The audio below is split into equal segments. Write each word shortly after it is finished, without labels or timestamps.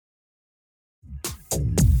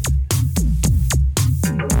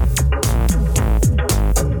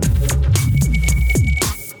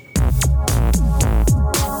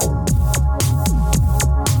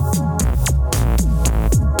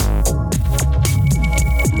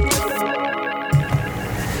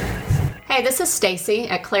Hey, this is Stacy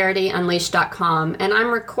at ClarityUnleashed.com, and I'm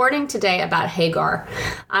recording today about Hagar.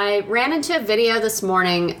 I ran into a video this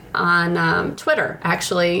morning on Twitter,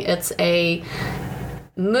 actually. It's a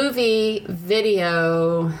movie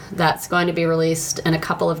video that's going to be released in a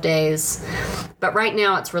couple of days, but right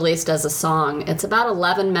now it's released as a song. It's about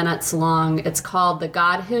 11 minutes long. It's called The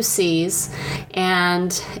God Who Sees,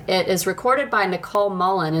 and it is recorded by Nicole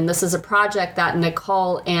Mullen, and this is a project that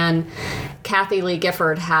Nicole and Kathy Lee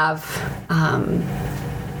Gifford have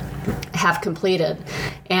completed.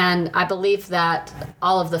 And I believe that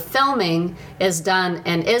all of the filming is done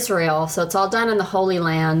in Israel, so it's all done in the Holy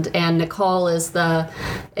Land, and Nicole is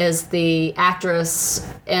the actress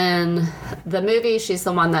in the movie. She's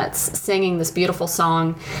the one that's singing this beautiful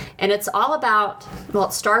song, and it's all about, well,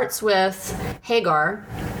 it starts with Hagar,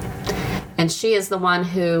 and she is the one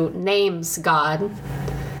who names God,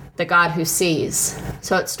 the God who sees.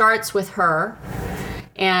 So it starts with her,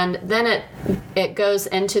 and then it goes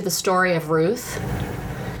into the story of Ruth,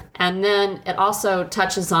 and then it also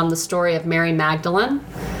touches on the story of Mary Magdalene,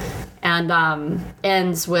 and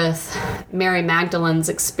ends with Mary Magdalene's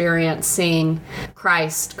experience seeing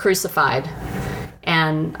Christ crucified,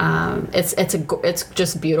 and it's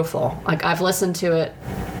just beautiful. Like, I've listened to it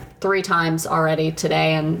 3 times already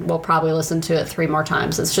today, and we'll probably listen to it 3 more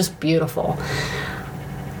times. It's just beautiful.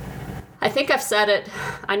 I think I've said it,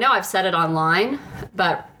 I know I've said it online,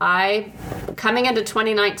 but coming into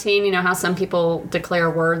 2019, you know how some people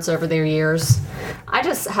declare words over their years, I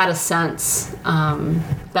just had a sense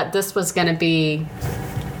that this was going to be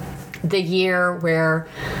the year where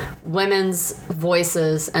women's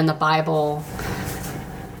voices in the Bible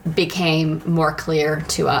became more clear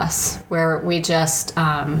to us, where we just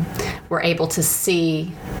were able to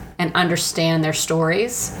see and understand their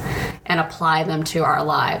stories and apply them to our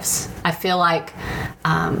lives. I feel like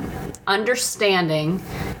understanding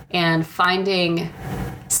and finding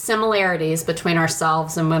similarities between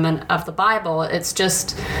ourselves and women of the Bible, it's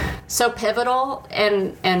just so pivotal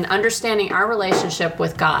in understanding our relationship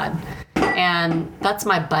with God. And that's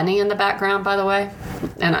my bunny in the background, by the way.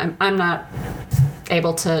 And I'm not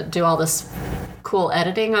able to do all this cool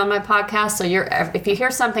editing on my podcast, so if you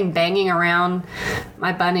hear something banging around,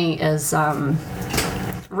 my bunny is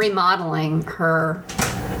remodeling her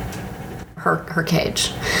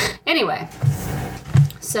cage. Anyway,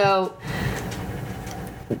 so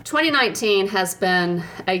 2019 has been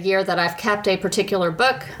a year that I've kept a particular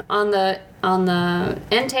book on the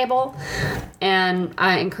end table, and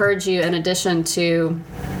I encourage you, in addition to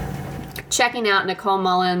checking out Nicole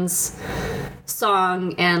Mullen's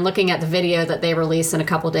song and looking at the video that they release in a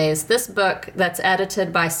couple days, this book that's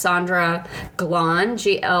edited by Sandra Glahn,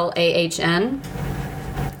 Glahn,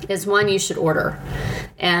 is one you should order.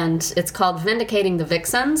 And it's called Vindicating the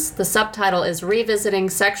Vixens. The subtitle is Revisiting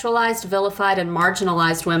Sexualized, Vilified, and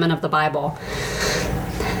Marginalized Women of the Bible.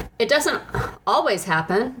 It doesn't always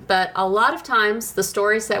happen, but a lot of times the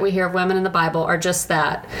stories that we hear of women in the Bible are just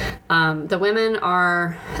that. The women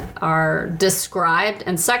are described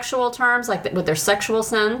in sexual terms, like with their sexual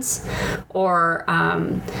sins, or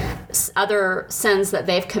other sins that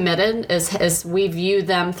they've committed as we view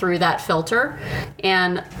them through that filter,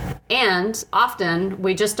 and often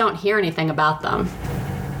we just don't hear anything about them.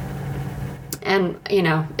 And, you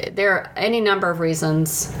know, there are any number of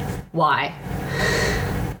reasons why.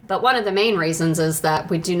 But one of the main reasons is that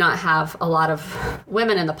we do not have a lot of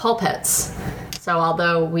women in the pulpits. So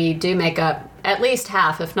although we do make up at least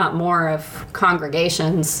half, if not more, of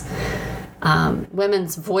congregations,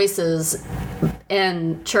 women's voices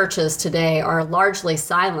in churches today are largely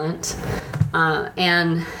silent.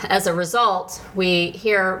 And as a result, we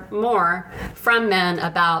hear more from men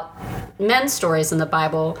about men's stories in the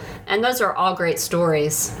Bible, and those are all great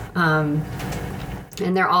stories.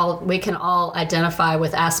 And we can all identify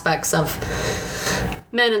with aspects of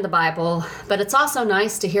men in the Bible, but it's also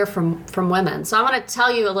nice to hear from women. So I want to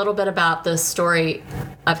tell you a little bit about this story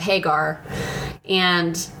of Hagar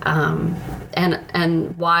and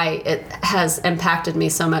why it has impacted me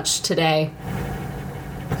so much today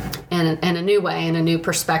in a new way, in a new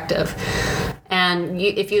perspective. And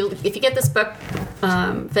if you get this book,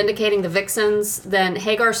 Vindicating the Vixens, then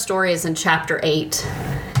Hagar's story is in chapter 8.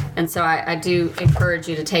 And so I do encourage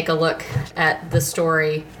you to take a look at the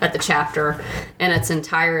story, at the chapter in its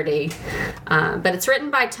entirety. But it's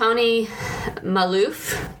written by Tony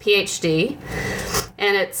Maloof, PhD,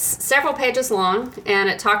 and it's several pages long, and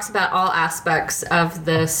it talks about all aspects of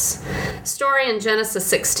this story in Genesis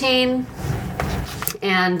 16.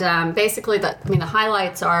 And basically, the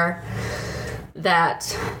highlights are that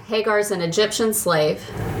Hagar's an Egyptian slave.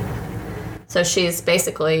 So she's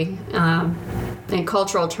basically in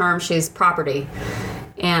cultural terms, she's property.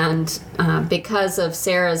 And because of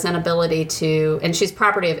Sarah's inability and she's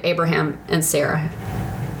property of Abraham and Sarah.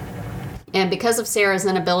 And because of Sarah's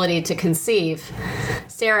inability to conceive,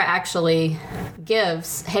 Sarah actually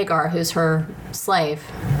gives Hagar, who's her slave,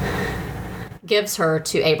 gives her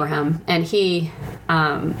to Abraham, and he,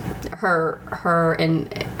 her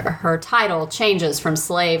title changes from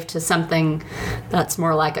slave to something that's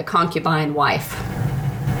more like a concubine wife.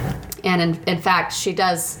 And in fact, she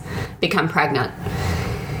does become pregnant.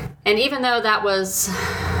 And even though that was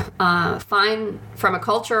fine from a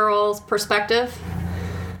cultural perspective,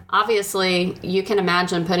 obviously you can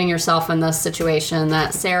imagine putting yourself in this situation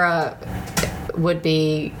that Sarah would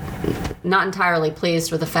be not entirely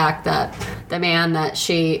pleased with the fact that the man that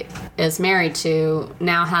she is married to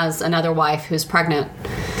now has another wife who's pregnant.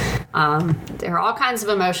 There are all kinds of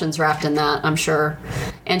emotions wrapped in that, I'm sure.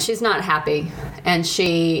 And she's not happy. And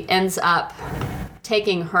she ends up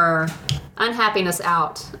taking her unhappiness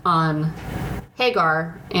out on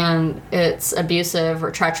Hagar and its abusive or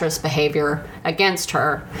treacherous behavior against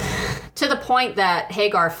her, to the point that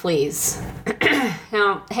Hagar flees.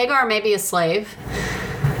 Now, Hagar may be a slave.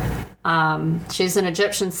 She's an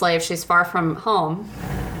Egyptian slave. She's far from home.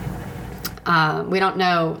 We don't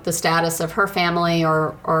know the status of her family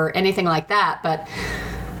or anything like that, but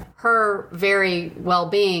her very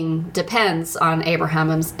well-being depends on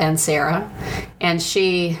Abraham and Sarah, and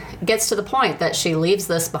she gets to the point that she leaves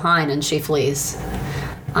this behind and she flees.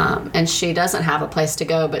 And she doesn't have a place to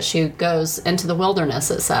go, but she goes into the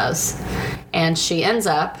wilderness, it says, and she ends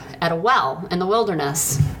up at a well in the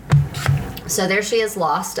wilderness. So there she is,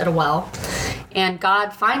 lost at a well, and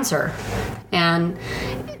God finds her. And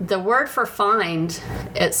the word for find,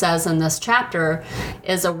 it says in this chapter,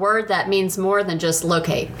 is a word that means more than just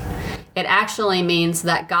locate. It actually means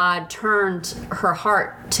that God turned her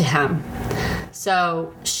heart to him.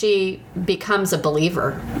 So she becomes a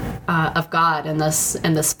believer of God in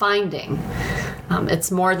this finding.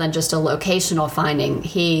 It's more than just a locational finding.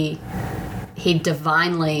 He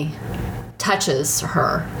divinely touches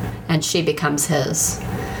her, and she becomes his.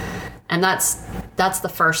 And that's the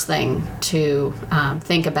first thing to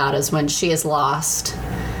think about, is when she is lost,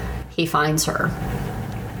 he finds her.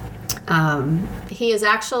 He is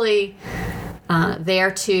actually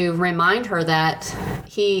there to remind her that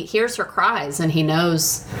he hears her cries and he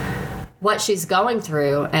knows what she's going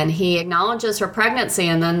through, and he acknowledges her pregnancy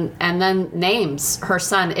and then names her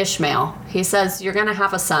son Ishmael. He says, "You're going to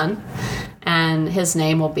have a son, and his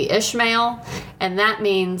name will be Ishmael," and that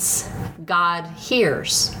means God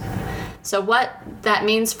hears. So what that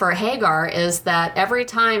means for Hagar is that every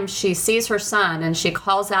time she sees her son and she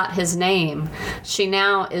calls out his name, she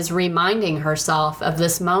now is reminding herself of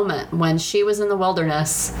this moment when she was in the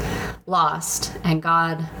wilderness, lost, and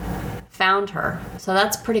God found her. So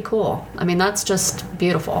that's pretty cool. I mean, that's just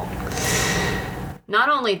beautiful. Not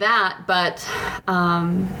only that, but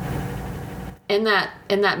in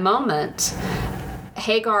that moment,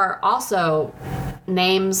 Hagar also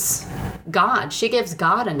names God. She gives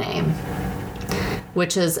God a name,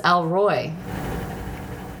 which is El Roi.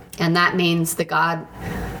 And that means the God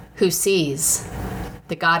who sees,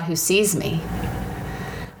 the God who sees me.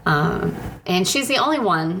 And she's the only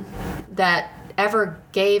one that ever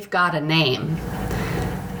gave God a name,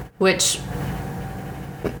 which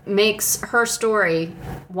makes her story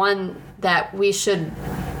one that we should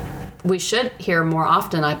hear more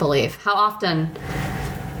often, I believe. How often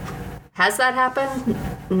has that happened?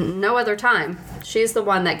 No other time. She's the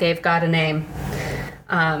one that gave God a name,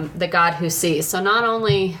 the God who sees. So not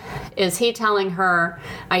only is he telling her,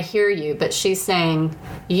 "I hear you," but she's saying,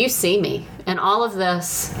 "You see me." And all of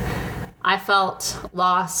this, I felt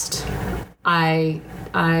lost. I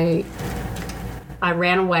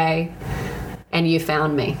ran away, and you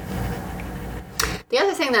found me. The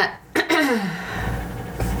other thing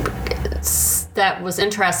that was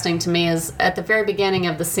interesting to me is at the very beginning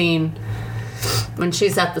of the scene, when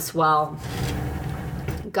she's at this well,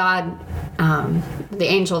 God, the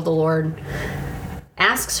angel of the Lord,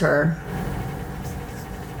 asks her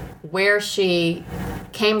where she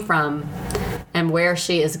came from and where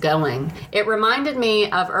she is going. It reminded me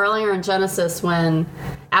of earlier in Genesis when,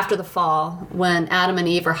 after the fall, when Adam and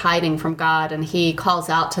Eve are hiding from God and he calls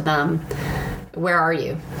out to them, "Where are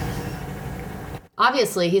you?"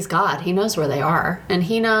 Obviously, he's God. He knows where they are, and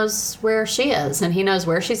he knows where she is, and he knows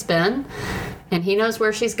where she's been, and he knows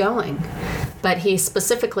where she's going. But he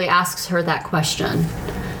specifically asks her that question,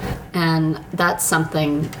 and that's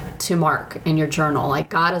something to mark in your journal. Like,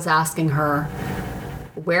 God is asking her,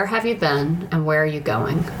 where have you been, and where are you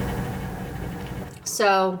going?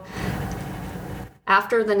 So,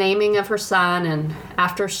 after the naming of her son and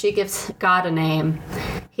after she gives God a name,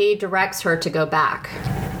 he directs her to go back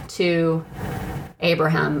to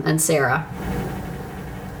Abraham and Sarah.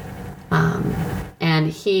 And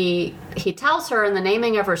he tells her in the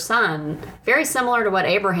naming of her son, very similar to what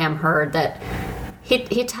Abraham heard, that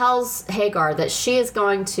he tells Hagar that she is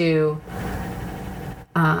going to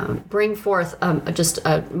bring forth just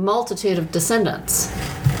a multitude of descendants.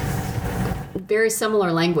 Very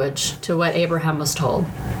similar language to what Abraham was told.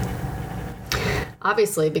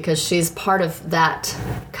 Obviously, because she's part of that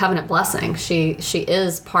covenant blessing. She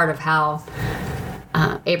is part of how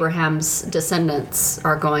Abraham's descendants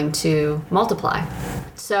are going to multiply.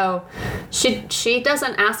 So she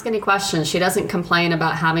doesn't ask any questions. She doesn't complain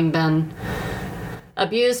about having been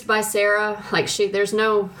abused by Sarah. Like there's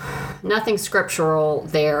nothing scriptural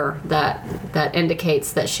there that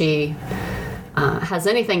indicates that she has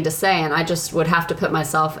anything to say. And I just would have to put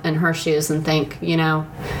myself in her shoes and think,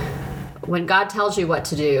 when God tells you what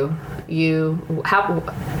to do, you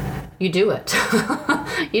do it.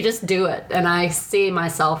 You just do it. And I see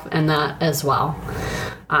myself in that as well.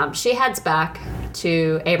 She heads back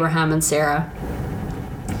to Abraham and Sarah.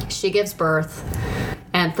 She gives birth.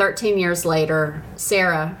 And 13 years later,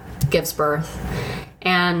 Sarah gives birth.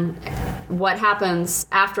 And what happens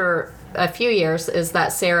after a few years is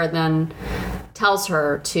that Sarah then tells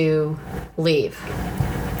her to leave.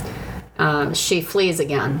 She flees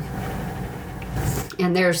again.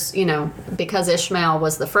 And there's, because Ishmael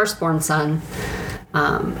was the firstborn son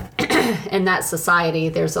in that society,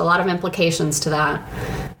 there's a lot of implications to that.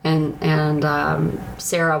 And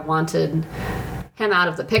Sarah wanted him out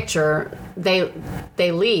of the picture.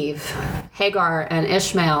 They leave. Hagar and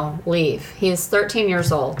Ishmael leave. He is 13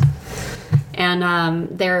 years old. And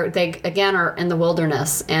they again are in the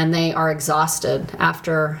wilderness, and they are exhausted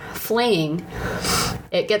after fleeing.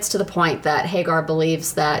 It gets to the point that Hagar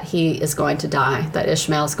believes that he is going to die, that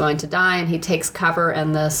Ishmael is going to die, and he takes cover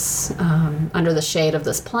in this under the shade of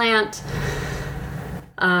this plant.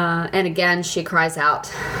 And again, she cries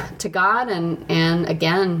out to God, and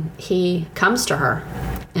again, he comes to her.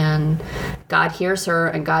 And God hears her,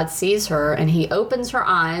 and God sees her, and he opens her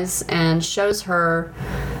eyes and shows her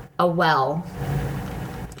a well.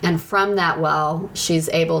 And from that well, she's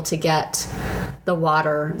able to get the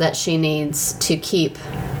water that she needs to keep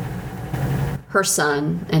her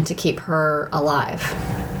son and to keep her alive.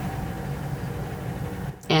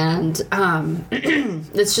 And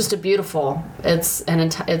it's just a beautiful, it's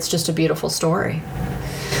just a beautiful story.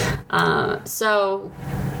 So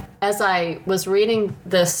as I was reading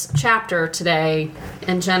this chapter today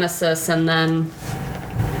in Genesis, and then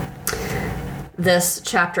this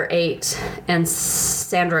chapter 8 in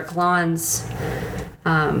Sandra Glon's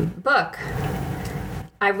book,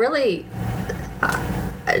 I really,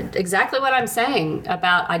 exactly what I'm saying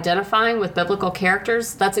about identifying with biblical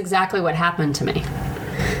characters, that's exactly what happened to me.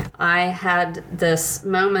 I had this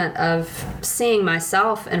moment of seeing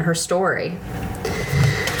myself in her story,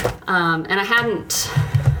 and I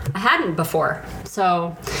hadn't before.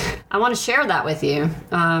 So I want to share that with you,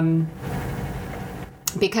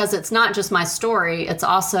 because it's not just my story, it's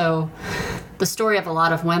also the story of a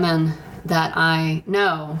lot of women that I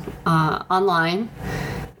know online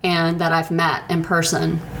and that I've met in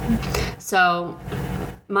person. So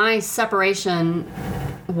my separation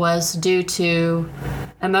was due to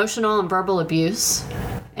emotional and verbal abuse,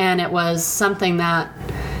 and it was something that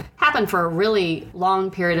happened for a really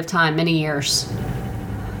long period of time, many years.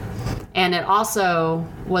 And it also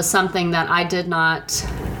was something that I did not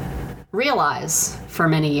realize for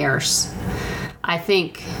many years. I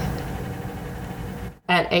think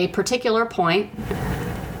at a particular point,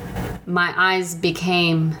 my eyes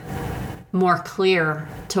became more clear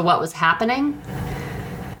to what was happening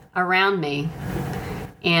around me.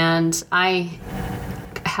 And I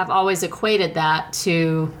have always equated that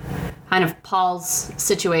to kind of Paul's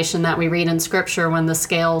situation that we read in Scripture when the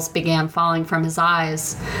scales began falling from his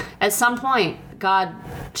eyes. At some point, God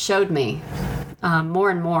showed me more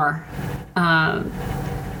and more, and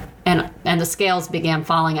the scales began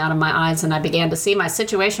falling out of my eyes, and I began to see my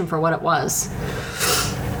situation for what it was.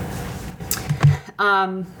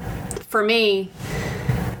 For me,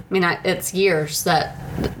 it's years that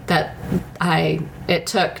it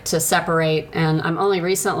took to separate, and I'm only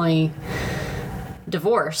recently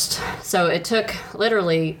divorced. So it took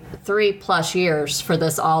literally 3+ years for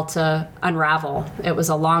this all to unravel. It was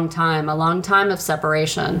a long time of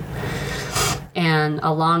separation, and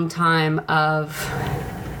a long time of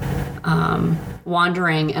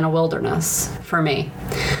wandering in a wilderness for me.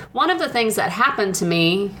 One of the things that happened to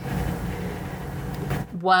me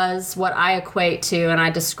was what I equate to and I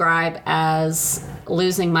describe as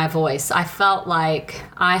losing my voice. I felt like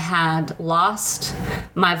I had lost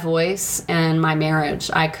my voice in my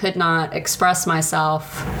marriage. I could not express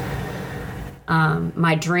myself,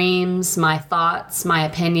 my dreams, my thoughts, my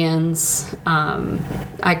opinions.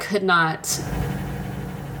 I could not,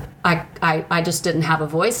 I just didn't have a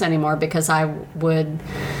voice anymore because I would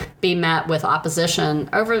be met with opposition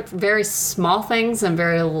over very small things and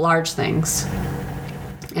very large things.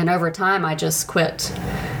 And over time, I just quit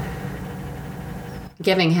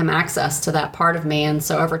giving him access to that part of me. And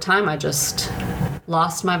so over time, I just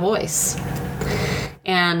lost my voice.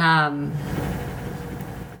 And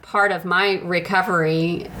part of my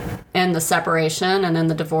recovery in the separation and in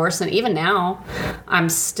the divorce, and even now, I'm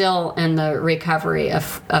still in the recovery of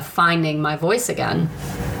finding my voice again.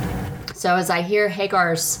 So as I hear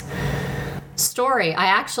Hagar's story, I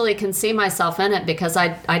actually can see myself in it because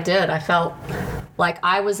I did. I felt like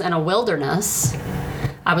I was in a wilderness.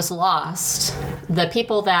 I was lost. The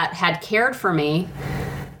people that had cared for me,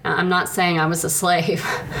 I'm not saying I was a slave,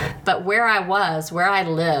 but where I was, where I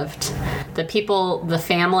lived, the people, the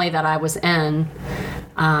family that I was in,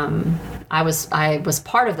 I was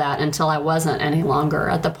part of that until I wasn't any longer.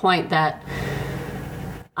 At the point that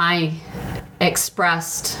I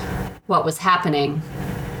expressed what was happening,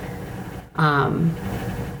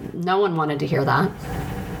 no one wanted to hear that.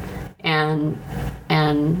 And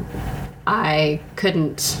I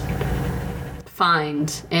couldn't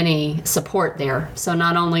find any support there. So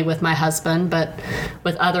not only with my husband, but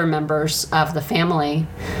with other members of the family,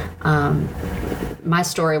 my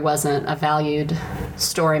story wasn't a valued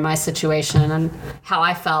story. My situation and how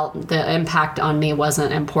I felt, the impact on me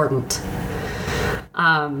wasn't important.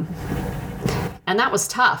 And that was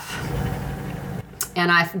tough.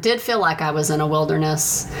 And I did feel like I was in a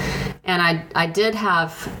wilderness. And I did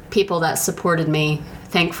have people that supported me,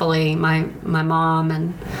 thankfully, my mom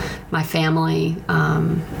and my family.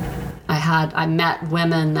 I met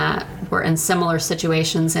women that were in similar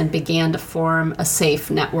situations and began to form a safe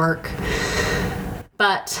network.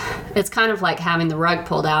 But it's kind of like having the rug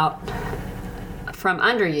pulled out from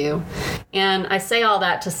under you. And I say all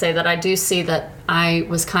that to say that I do see that I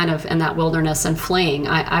was kind of in that wilderness and fleeing.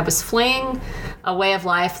 I was fleeing a way of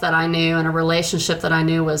life that I knew and a relationship that I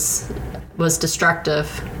knew was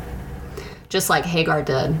destructive, just like Hagar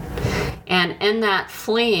did. And in that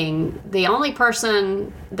fleeing, the only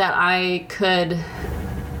person that I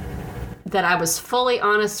was fully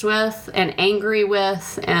honest with and angry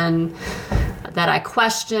with and that I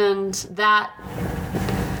questioned, that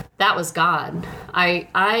was God.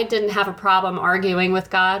 I didn't have a problem arguing with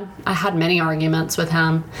God. I had many arguments with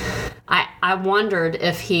him. I wondered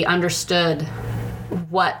if he understood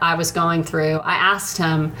what I was going through. I asked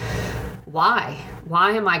him, why?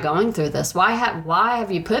 Why am I going through this? Why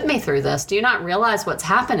have you put me through this? Do you not realize what's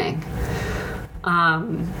happening?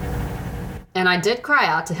 And I did cry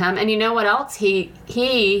out to him. And you know what else? He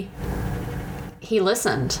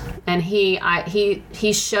listened, and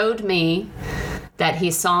he showed me that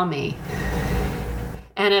he saw me.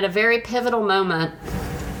 And at a very pivotal moment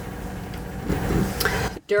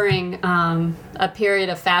during a period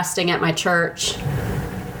of fasting at my church,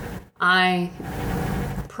 I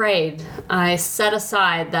prayed. I set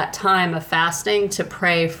aside that time of fasting to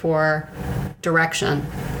pray for direction.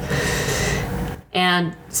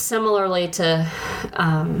 And similarly to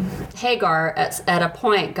Hagar, at a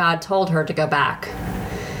point, God told her to go back.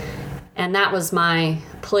 And that was my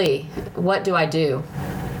plea. What do I do?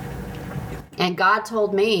 And God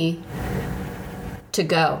told me to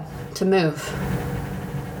go, to move.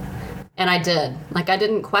 And I did. Like, I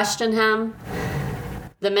didn't question him.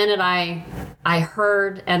 The minute I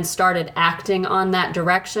heard and started acting on that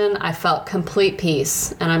direction, I felt complete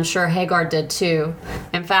peace. And I'm sure Hagar did too.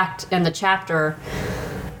 In fact, in the chapter,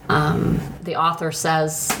 the author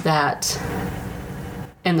says that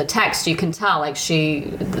in the text, you can tell, like,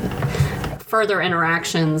 further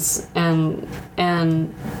interactions and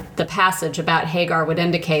the passage about Hagar would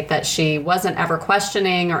indicate that she wasn't ever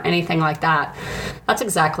questioning or anything like that. That's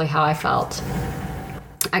exactly how I felt.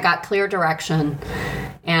 I got clear direction,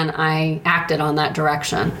 and I acted on that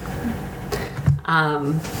direction.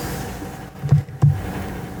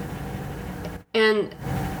 And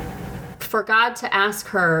for God to ask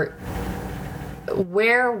her,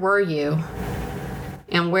 where were you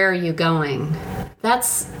and where are you going?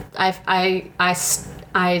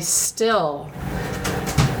 I still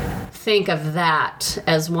think of that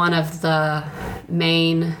as one of the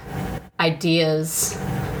main ideas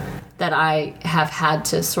that I have had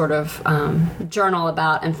to sort of journal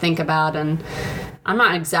about and think about. And I'm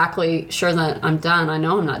not exactly sure that I'm done. I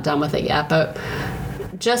know I'm not done with it yet, but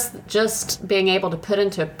just being able to put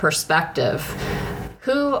into perspective,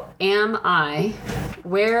 who am I?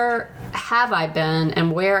 Where have I been,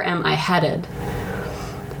 and where am I headed?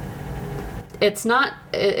 It's not.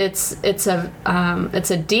 It's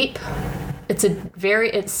a deep.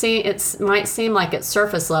 It might seem like it's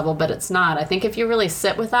surface level, but it's not. I think if you really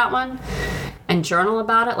sit with that one and journal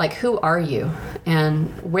about it, like, who are you, and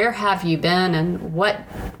where have you been, and what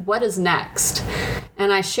is next?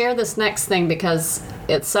 And I share this next thing because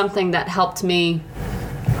it's something that helped me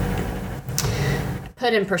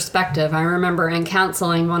put in perspective. I remember in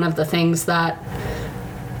counseling, one of the things that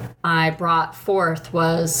I brought forth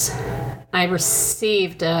was I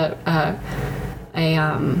received an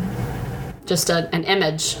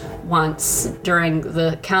image once during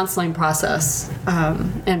the counseling process.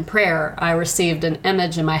 In prayer, I received an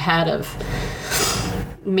image in my head of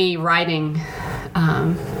me writing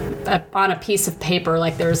on a piece of paper.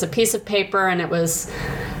 Like, there was a piece of paper, and it was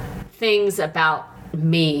things about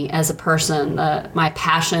me as a person, my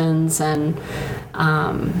passions and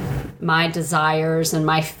my desires and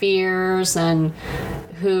my fears, and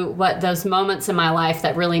what those moments in my life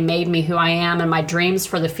that really made me who I am, and my dreams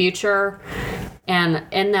for the future. And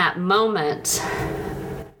in that moment,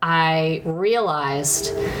 I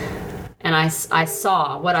realized, and I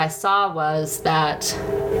saw, what I saw was that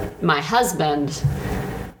my husband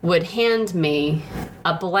would hand me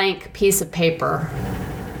a blank piece of paper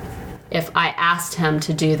if I asked him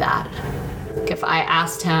to do that. If I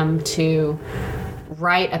asked him to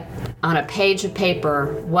write on a page of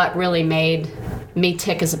paper what really made me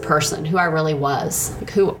tick as a person, who I really was. Like,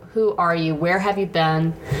 who are you? Where have you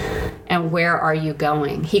been? And where are you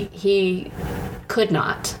going? He could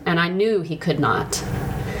not, and I knew he could not.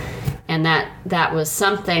 And that was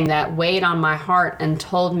something that weighed on my heart and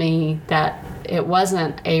told me that it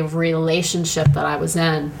wasn't a relationship that I was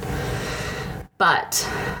in, but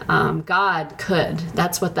God could.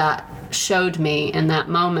 That's what that showed me in that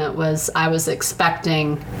moment. Was I was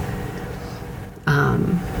expecting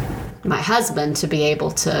my husband to be able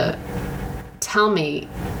to tell me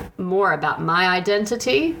more about my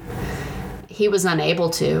identity. He was unable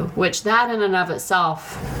to, which that in and of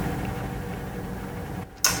itself,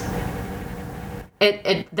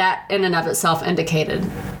 that in and of itself indicated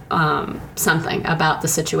something about the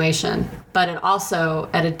situation. But it also,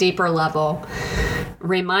 at a deeper level,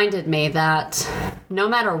 reminded me that no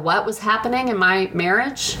matter what was happening in my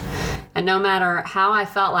marriage, and no matter how I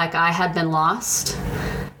felt like I had been lost,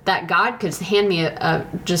 that God could hand me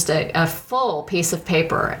a full piece of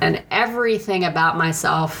paper, and everything about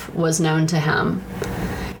myself was known to him.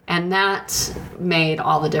 And that made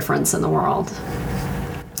all the difference in the world.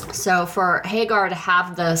 So for Hagar to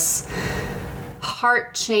have this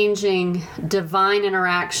heart-changing divine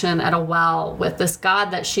interaction at a well with this God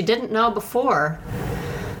that she didn't know before,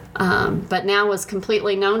 but now was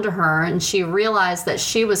completely known to her, and she realized that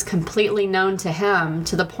she was completely known to him,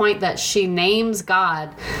 to the point that she names God,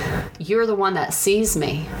 "You're the one that sees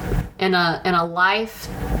me," in a life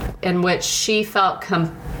in which she felt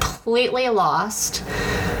completely lost.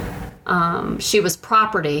 She was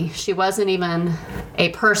property. She wasn't even a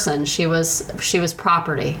person. She was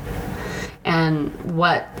property. And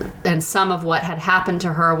some of what had happened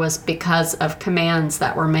to her was because of commands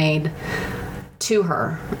that were made to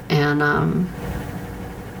her. And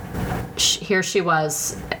here she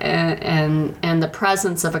was in the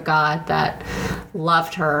presence of a God that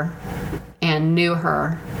loved her and knew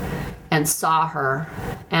her and saw her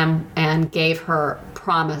and gave her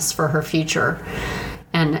promise for her future.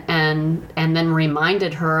 And then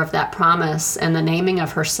reminded her of that promise and the naming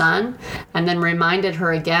of her son, and then reminded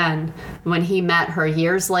her again when he met her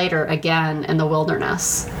years later again in the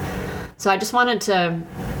wilderness. So I just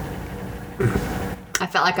I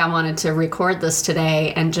felt like I wanted to record this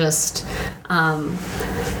today and just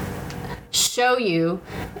show you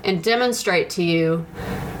and demonstrate to you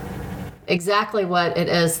exactly what it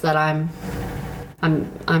is that I'm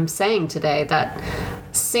saying today, that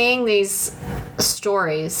seeing these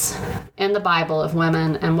stories in the Bible of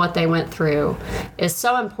women and what they went through is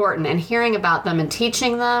so important, and hearing about them and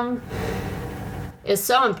teaching them is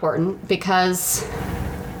so important, because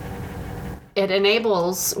it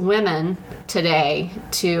enables women today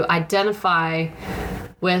to identify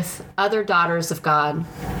with other daughters of God,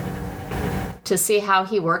 to see how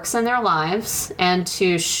he works in their lives, and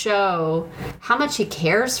to show how much he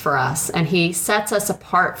cares for us, and he sets us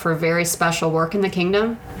apart for very special work in the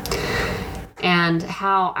kingdom. and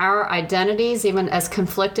how our identities, even as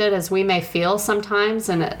conflicted as we may feel sometimes,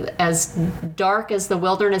 and as dark as the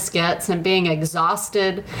wilderness gets, and being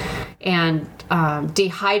exhausted and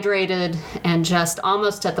dehydrated and just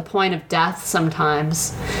almost at the point of death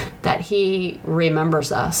sometimes, that he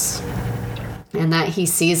remembers us, and that he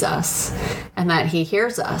sees us, and that he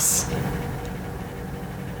hears us.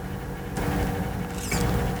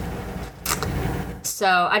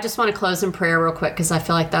 So I just want to close in prayer real quick, because I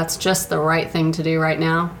feel like that's just the right thing to do right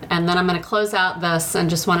now. And then I'm going to close out this and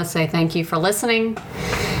just want to say thank you for listening.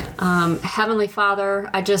 Heavenly Father,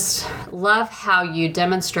 I just love how you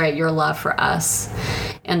demonstrate your love for us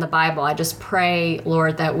in the Bible. I just pray,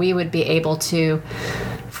 Lord, that we would be able to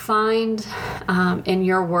find in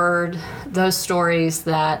your word those stories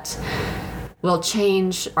that will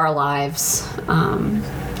change our lives.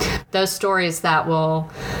 Those stories that will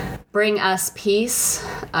bring us peace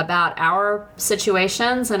about our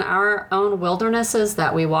situations and our own wildernesses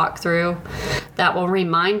that we walk through, that will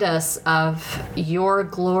remind us of your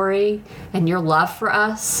glory and your love for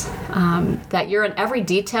us, that you're in every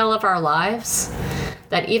detail of our lives,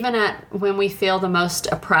 that even when we feel the most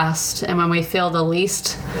oppressed and when we feel the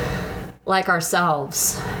least like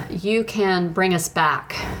ourselves, you can bring us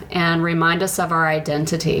back and remind us of our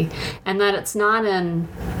identity, and that it's not in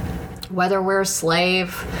whether we're a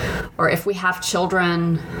slave or if we have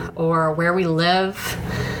children or where we live.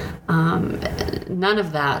 None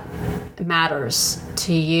of that matters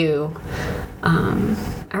to you.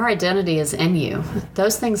 Our identity is in you.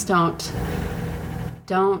 Those things don't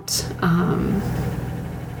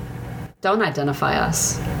identify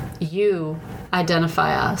us. You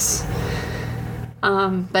identify us.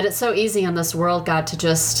 But it's so easy in this world, God, to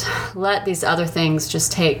just let these other things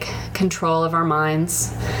just take control of our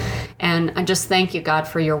minds. And I just thank you, God,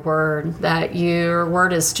 for your word, that your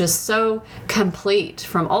word is just so complete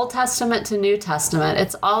from Old Testament to New Testament.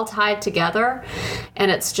 It's all tied together, and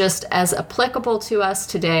it's just as applicable to us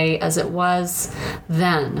today as it was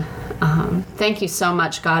then. Thank you so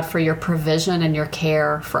much, God, for your provision and your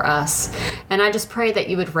care for us. And I just pray that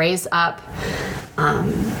you would raise up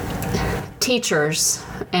teachers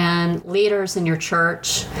and leaders in your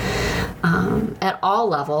church at all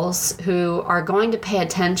levels who are going to pay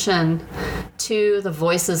attention to the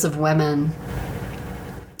voices of women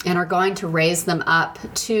and are going to raise them up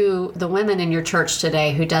to the women in your church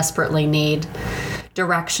today who desperately need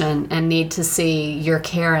direction and need to see your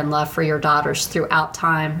care and love for your daughters throughout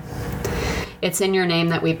time. It's in your name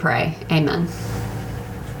that we pray. Amen.